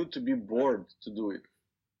for you to be bored to do it.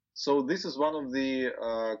 So this is one of the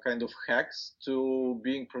kind of hacks to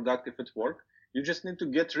being productive at work. You just need to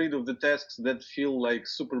get rid of the tasks that feel like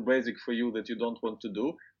super basic for you that you don't want to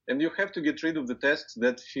do, and you have to get rid of the tasks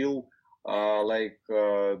that feel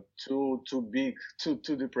too big,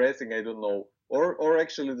 too depressing. I don't know. Or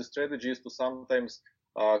actually, the strategy is to sometimes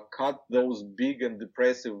cut those big and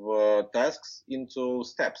depressive tasks into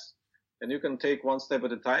steps, and you can take one step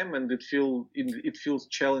at a time, and it feels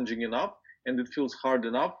challenging enough, and it feels hard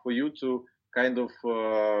enough for you to kind of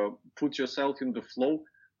put yourself in the flow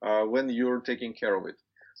when you're taking care of it.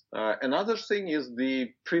 Another thing is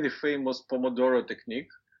the pretty famous Pomodoro technique,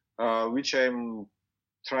 which I'm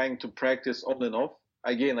trying to practice on and off.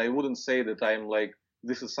 Again, I wouldn't say that I'm like,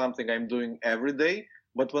 this is something I'm doing every day,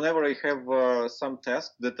 but whenever I have some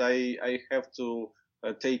task that I have to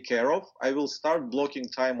take care of, I will start blocking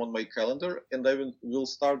time on my calendar, and I will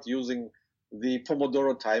start using the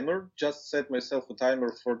Pomodoro timer. Just set myself a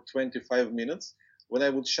timer for 25 minutes. When I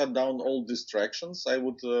would shut down all distractions, I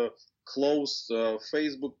would close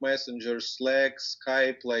Facebook Messenger, Slack,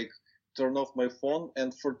 Skype, like turn off my phone,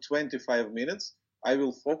 and for 25 minutes, I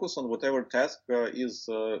will focus on whatever task is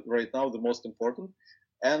right now the most important.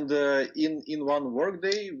 And in one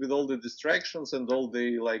workday, with all the distractions and all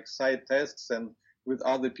the like side tasks, and with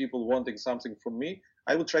other people wanting something from me,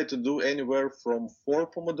 I will try to do anywhere from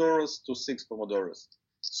 4 Pomodoros to 6 Pomodoros.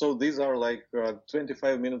 So these are like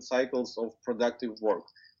 25-minute cycles of productive work.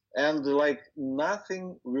 And like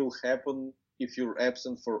nothing will happen if you're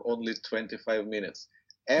absent for only 25 minutes.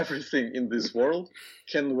 Everything in this world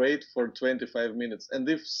can wait for 25 minutes. And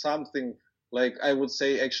if something, like I would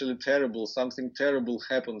say actually something terrible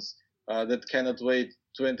happens that cannot wait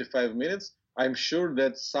 25 minutes, I'm sure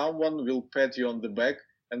that someone will pat you on the back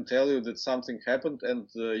and tell you that something happened and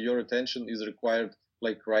your attention is required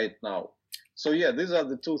like right now. So yeah, these are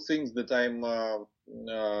the two things that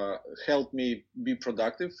help me be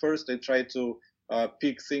productive. First, I try to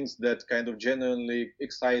pick things that kind of genuinely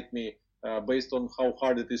excite me based on how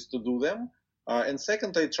hard it is to do them. And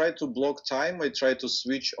second, I try to block time. I try to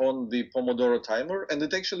switch on the Pomodoro timer, and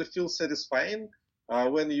it actually feels satisfying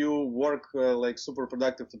when you work like super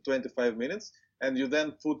productive for 25 minutes, and you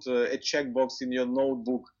then put a checkbox in your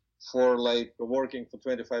notebook for like working for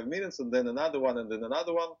 25 minutes, and then another one, and then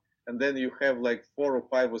another one, and then you have like 4 or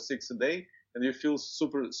 5 or 6 a day, and you feel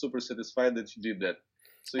super satisfied that you did that.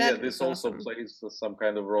 So yeah, this also plays some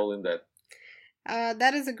kind of role in that.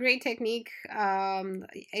 That is a great technique.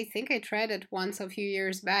 I think I tried it once a few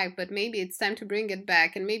years back, but maybe it's time to bring it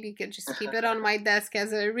back, and maybe you could just keep it on my desk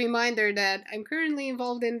as a reminder that I'm currently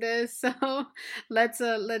involved in this. So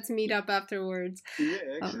let's meet up afterwards. Yeah,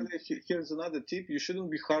 actually, here's another tip: you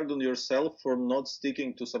shouldn't be hard on yourself for not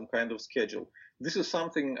sticking to some kind of schedule. This is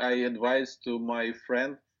something I advise to my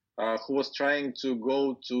friend who was trying to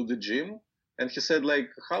go to the gym, and he said like,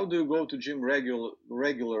 how do you go to gym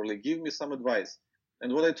regularly? Give me some advice.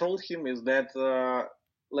 And what I told him is that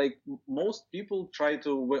like most people try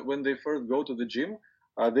to, when they first go to the gym,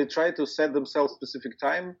 they try to set themselves specific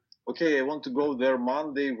time. Okay, I want to go there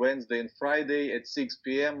Monday, Wednesday, and Friday at 6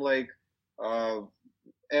 p.m. like uh,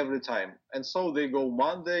 every time. And so they go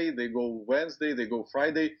Monday, they go Wednesday, they go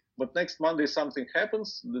Friday, but next Monday something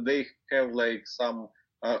happens. They have like some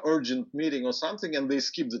urgent meeting or something, and they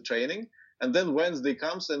skip the training. And then Wednesday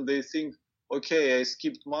comes, and they think, okay, I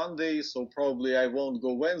skipped Monday, so probably I won't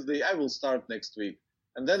go Wednesday. I will start next week,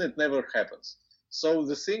 and then it never happens. So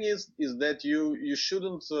the thing is that you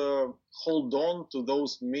shouldn't hold on to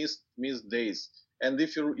those missed days. And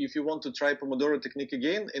if you want to try Pomodoro technique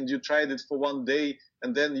again, and you tried it for one day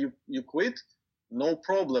and then you quit, no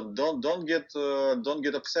problem. Don't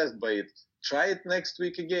get obsessed by it. Try it next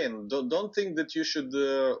week again. Don't think that you should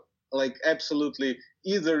like absolutely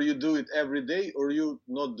either you do it every day or you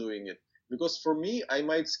not doing it. Because for me, I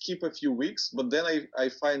might skip a few weeks, but then I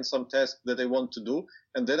find some task that I want to do,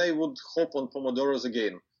 and then I would hop on Pomodoros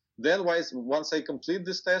again. Then once I complete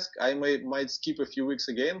this task, I might skip a few weeks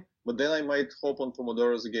again, but then I might hop on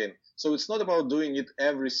Pomodoros again. So it's not about doing it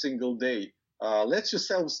every single day. Let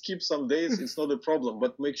yourself skip some days, it's not a problem,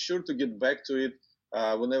 but make sure to get back to it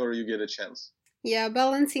whenever you get a chance. Yeah,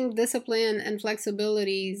 balancing discipline and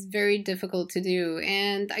flexibility is very difficult to do.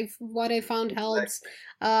 And what I found helps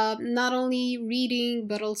Exactly. not only reading,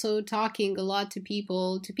 but also talking a lot to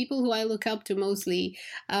people who I look up to mostly,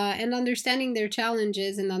 and understanding their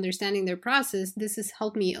challenges and understanding their process. This has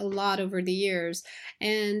helped me a lot over the years.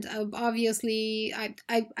 And obviously,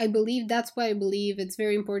 I believe that's why I believe it's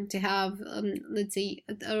very important to have, let's say,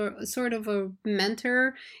 a sort of a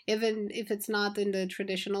mentor, even if it's not in the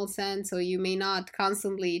traditional sense. So you may not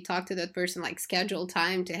constantly talk to that person, like schedule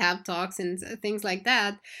time to have talks and things like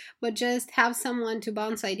that, but just have someone to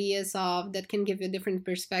bounce ideas off that can give you a different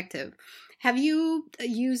perspective. Have you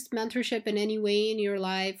used mentorship in any way in your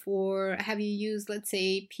life, or have you used, let's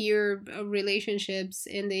say, peer relationships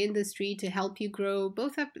in the industry to help you grow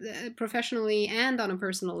both professionally and on a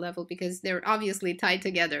personal level? Because they're obviously tied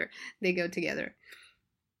together, they go together.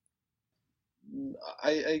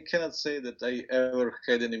 I cannot say that I ever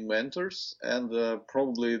had any mentors, and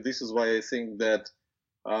probably this is why I think that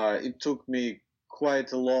it took me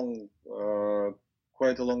quite a long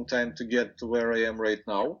time to get to where I am right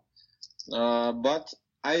now. But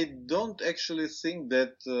I don't actually think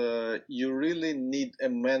that you really need a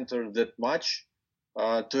mentor that much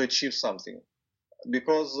to achieve something,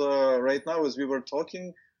 because right now, as we were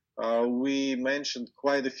talking, we mentioned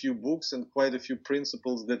quite a few books and quite a few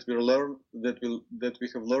principles that we have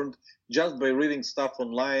learned just by reading stuff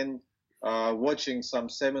online, watching some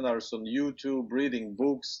seminars on YouTube, reading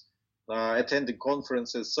books, attending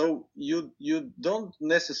conferences. So you don't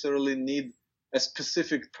necessarily need a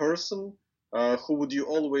specific person who would you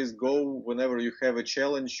always go whenever you have a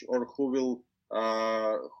challenge, or who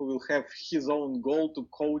will have his own goal to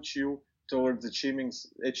coach you towards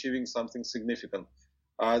achieving something significant.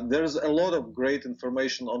 There's a lot of great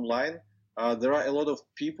information online. There are a lot of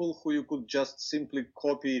people who you could just simply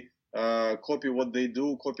copy what they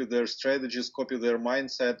do, copy their strategies, copy their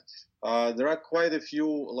mindset. There are quite a few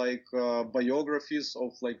like biographies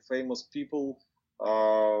of like famous people,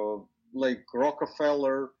 like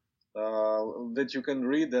Rockefeller, that you can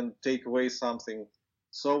read and take away something.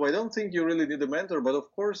 So I don't think you really need a mentor, but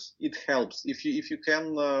of course it helps if you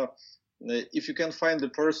can find a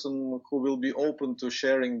person who will be open to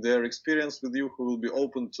sharing their experience with you, who will be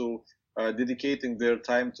open to dedicating their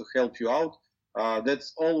time to help you out.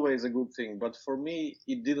 That's always a good thing. But for me,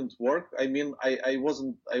 it didn't work. I mean, I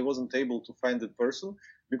wasn't able to find that person,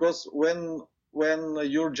 because when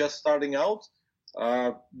you're just starting out,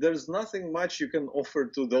 there's nothing much you can offer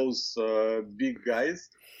to those big guys.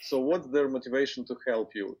 So what's their motivation to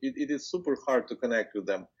help you? It is super hard to connect with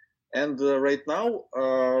them. And right now,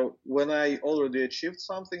 when I already achieved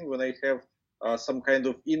something, when I have some kind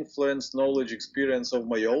of influence, knowledge, experience of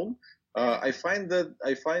my own, I find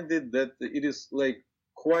it that it is like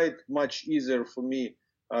quite much easier for me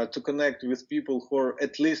to connect with people who are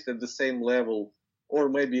at least at the same level, or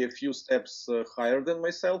maybe a few steps higher than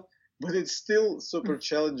myself. But it's still super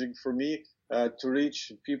challenging for me to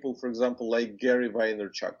reach people, for example, like Gary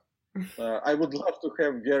Vaynerchuk. I would love to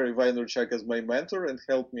have Gary Vaynerchuk as my mentor and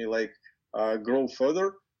help me like grow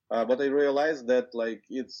further. But I realized that like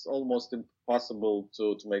it's almost impossible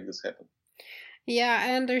to make this happen. Yeah,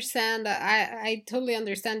 I understand. I totally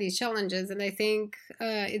understand these challenges, and I think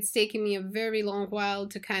it's taken me a very long while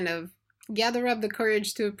to kind of gather up the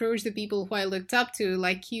courage to approach the people who I looked up to,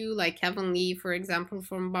 like you, like Kevin Lee, for example,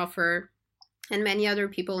 from Buffer, and many other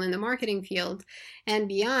people in the marketing field and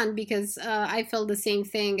beyond, because I felt the same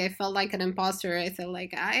thing. I felt like an imposter. I felt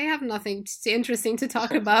like I have nothing interesting to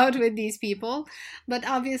talk about with these people. But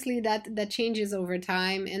obviously that changes over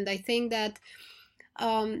time. And I think that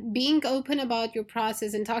being open about your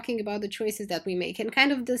process and talking about the choices that we make, and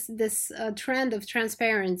kind of this trend of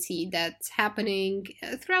transparency that's happening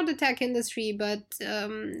throughout the tech industry, but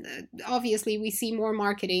obviously we see more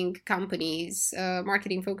marketing companies,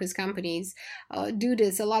 marketing focused companies do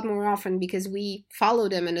this a lot more often because we follow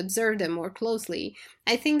them and observe them more closely.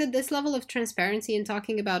 I think that this level of transparency and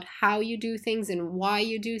talking about how you do things and why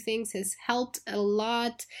you do things has helped a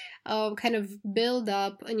lot kind of build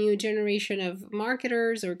up a new generation of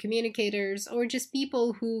marketers or communicators or just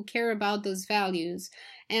people who care about those values.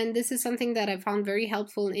 And this is something that I found very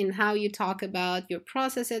helpful in how you talk about your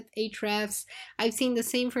process at Ahrefs. I've seen the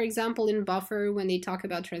same, for example, in Buffer when they talk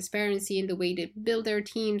about transparency and the way they build their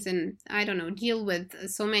teams and, I don't know, deal with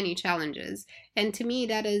so many challenges. And to me,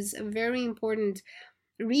 that is a very important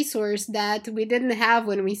resource that we didn't have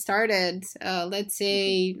when we started, let's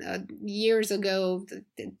say years ago,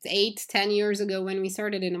 8-10 years ago, when we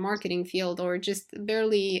started in the marketing field or just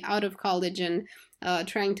barely out of college and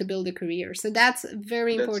trying to build a career. So that's a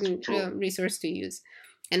very important resource to use,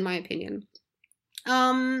 in my opinion.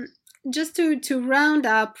 Just to round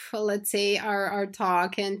up, let's say, our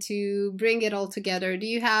talk and to bring it all together, do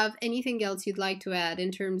you have anything else you'd like to add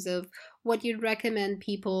in terms of what you'd recommend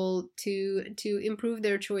people to improve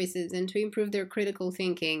their choices and to improve their critical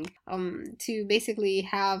thinking, to basically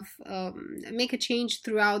have make a change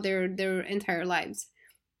throughout their entire lives?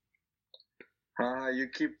 You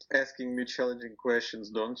keep asking me challenging questions,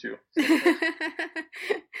 don't you?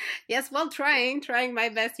 Yes, well, trying my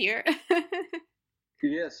best here.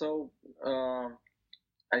 Yeah, so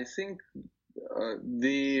I think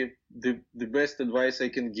the best advice I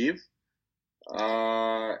can give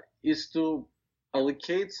is to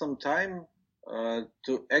allocate some time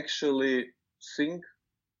to actually think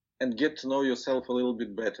and get to know yourself a little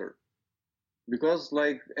bit better. Because,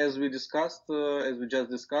 like as we just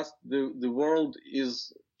discussed, the world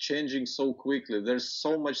is changing so quickly. There's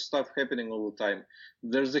so much stuff happening all the time.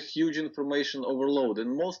 There's a huge information overload,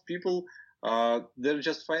 and most people they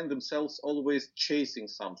just find themselves always chasing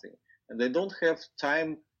something, and they don't have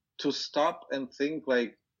time to stop and think,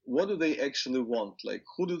 like, what do they actually want? Like,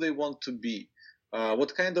 who do they want to be?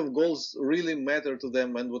 What kind of goals really matter to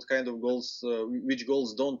them, and what kind of goals, which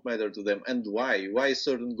goals don't matter to them, and why? Why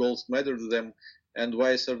certain goals matter to them, and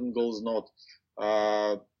why certain goals not?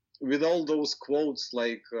 With all those quotes,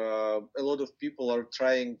 like a lot of people are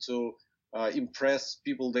trying to impress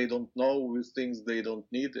people they don't know with things they don't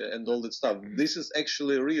need and all that stuff. This is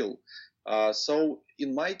actually real. So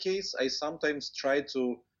in my case, I sometimes try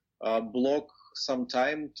to block some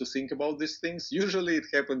time to think about these things. Usually it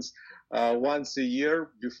happens once a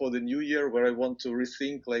year before the new year, where I want to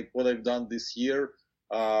rethink, like, what I've done this year,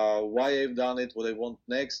 why I've done it, what I want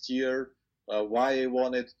next year, why I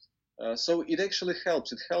want it. So it actually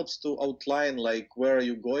helps. It helps to outline, like, where are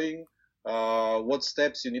you going, what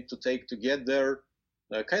steps you need to take to get there,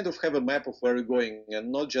 kind of have a map of where you're going, and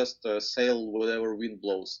not just sail whatever wind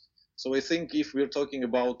blows. So I think if we're talking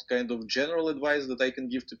about kind of general advice that I can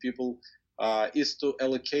give to people, is to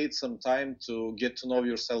allocate some time to get to know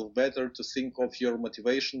yourself better, to think of your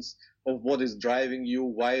motivations, of what is driving you,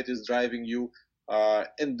 why it is driving you,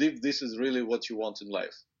 and if this is really what you want in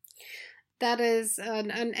life. That is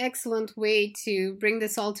an excellent way to bring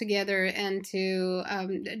this all together and to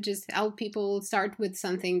just help people start with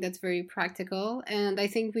something that's very practical. And I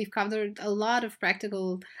think we've covered a lot of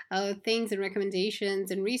practical things and recommendations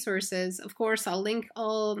and resources. Of course, I'll link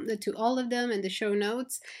to all of them in the show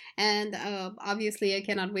notes. And obviously, I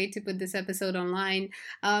cannot wait to put this episode online.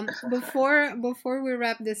 Before we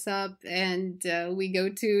wrap this up and we go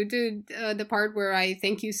to the part where I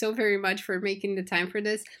thank you so very much for making the time for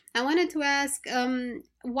this, I wanted to ask,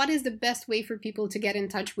 what is the best way for people to get in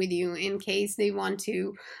touch with you in case they want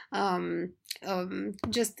to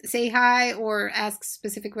just say hi or ask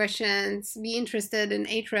specific questions, be interested in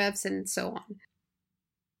Ahrefs and so on?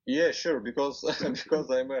 Yeah, sure. Because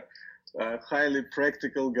I'm a highly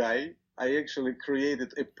practical guy, I actually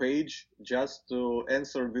created a page just to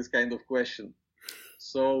answer this kind of question.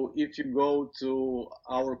 So if you go to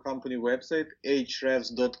our company website,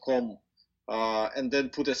 ahrefs.com, and then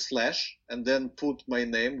put a slash, and then put my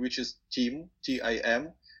name, which is Tim,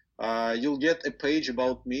 T-I-M, you'll get a page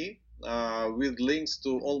about me with links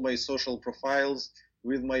to all my social profiles,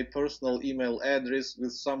 with my personal email address,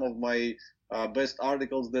 with some of my best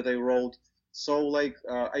articles that I wrote. So like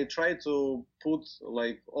I try to put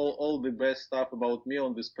like all the best stuff about me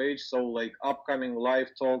on this page. So like upcoming live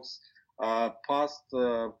talks, past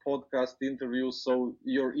podcast interviews. So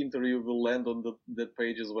your interview will land on that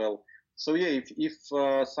page as well. So yeah, if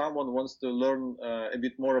someone wants to learn a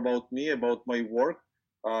bit more about me, about my work,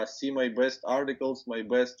 see my best articles, my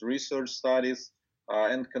best research studies,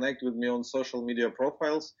 and connect with me on social media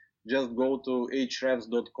profiles, just go to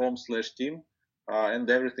ahrefs.com/team, and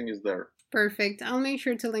everything is there. Perfect. I'll make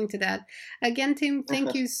sure to link to that. Again, Tim,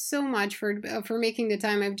 thank you so much for making the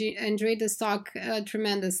time. I've enjoyed this talk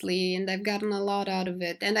tremendously, and I've gotten a lot out of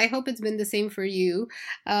it. And I hope it's been the same for you.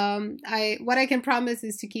 What I can promise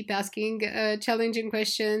is to keep asking challenging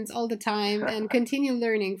questions all the time and continue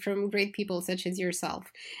learning from great people such as yourself.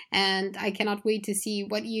 And I cannot wait to see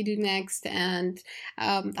what you do next and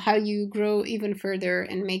how you grow even further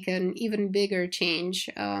and make an even bigger change,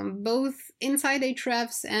 both inside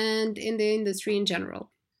Ahrefs and in the industry in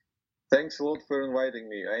general. Thanks a lot for inviting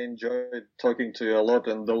me. I enjoyed talking to you a lot,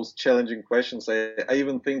 and those challenging questions. I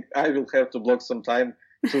even think I will have to block some time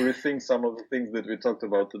to rethink some of the things that we talked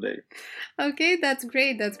about today. Okay, that's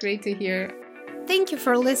great. That's great to hear. Thank you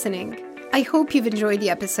for listening. I hope you've enjoyed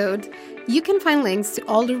the episode. You can find links to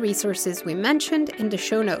all the resources we mentioned in the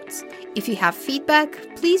show notes. If you have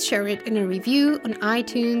feedback, please share it in a review on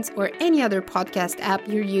iTunes or any other podcast app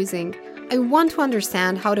you're using. I want to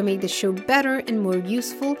understand how to make the show better and more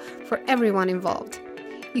useful for everyone involved.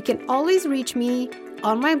 You can always reach me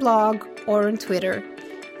on my blog or on Twitter.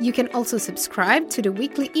 You can also subscribe to the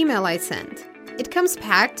weekly email I send. It comes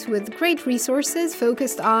packed with great resources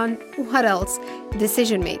focused on, what else?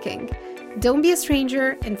 Decision making. Don't be a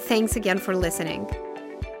stranger, and thanks again for listening.